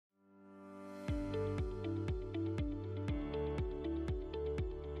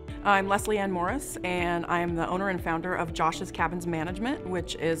I'm Leslie Ann Morris, and I'm the owner and founder of Josh's Cabins Management,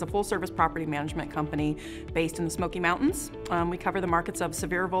 which is a full-service property management company based in the Smoky Mountains. We cover the markets of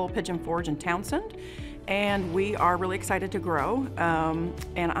Sevierville, Pigeon Forge, and Townsend, and we are really excited to grow.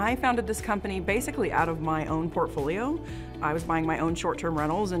 And I founded this company basically out of my own portfolio. I was buying my own short-term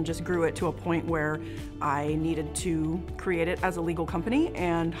rentals and just grew it to a point where I needed to create it as a legal company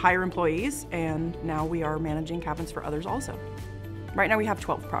and hire employees, and now we are managing cabins for others also. Right now we have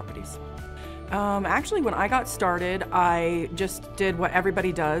 12 properties. Actually, when I got started, I just did what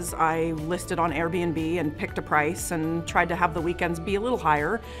everybody does. I listed on Airbnb and picked a price and tried to have the weekends be a little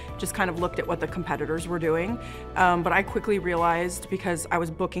higher, just kind of looked at what the competitors were doing. But I quickly realized, because I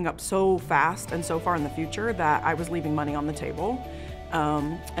was booking up so fast and so far in the future, that I was leaving money on the table.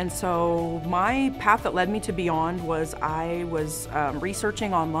 And so my path that led me to Beyond was I was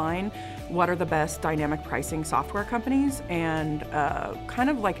researching online what are the best dynamic pricing software companies, and kind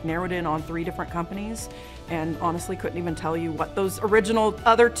of like narrowed in on 3 different companies, and honestly couldn't even tell you what those original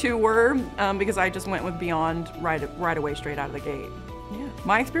other 2 were, because I just went with Beyond right away, straight out of the gate. Yeah.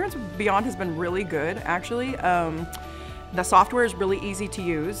 My experience with Beyond has been really good, actually. The software is really easy to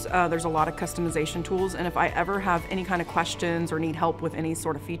use. There's a lot of customization tools, and if I ever have any kind of questions or need help with any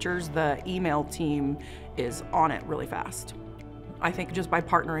sort of features, the email team is on it really fast. I think just by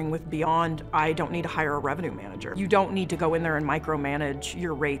partnering with Beyond, I don't need to hire a revenue manager. You don't need to go in there and micromanage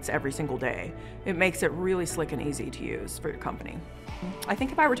your rates every single day. It makes it really slick and easy to use for your company. I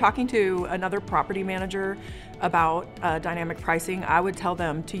think if I were talking to another property manager about dynamic pricing, I would tell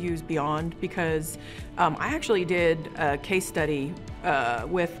them to use Beyond, because I actually did a case study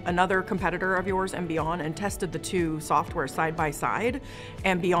with another competitor of yours and Beyond, and tested the 2 software side by side,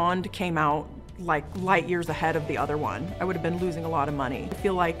 and Beyond came out like light years ahead of the other one. I would have been losing a lot of money. I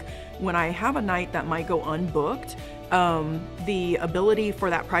feel like when I have a night that might go unbooked, the ability for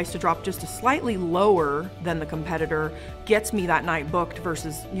that price to drop just a slightly lower than the competitor gets me that night booked,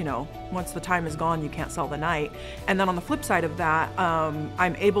 versus, you know, once the time is gone, you can't sell the night. And then on the flip side of that,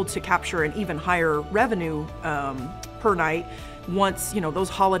 I'm able to capture an even higher revenue per night once, you know, those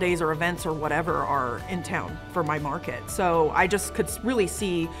holidays or events or whatever are in town for my market. So I just could really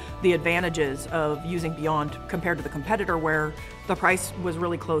see the advantages of using Beyond compared to the competitor, where the price was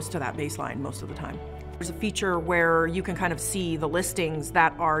really close to that baseline most of the time. There's a feature where you can kind of see the listings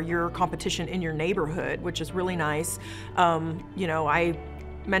that are your competition in your neighborhood, which is really nice. You know, I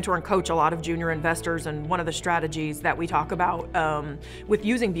mentor and coach a lot of junior investors, and one of the strategies that we talk about with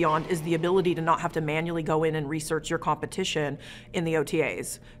using Beyond is the ability to not have to manually go in and research your competition in the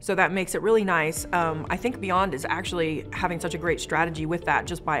OTAs. So that makes it really nice. I think Beyond is actually having such a great strategy with that.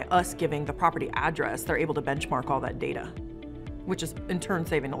 Just by us giving the property address, they're able to benchmark all that data, which is in turn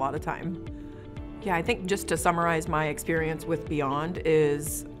saving a lot of time. Yeah, I think just to summarize my experience with Beyond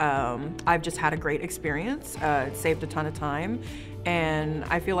is I've just had a great experience. It saved a ton of time, and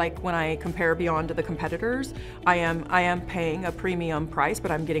I feel like when I compare Beyond to the competitors, I am paying a premium price, but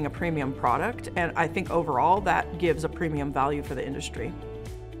I'm getting a premium product, and I think overall that gives a premium value for the industry.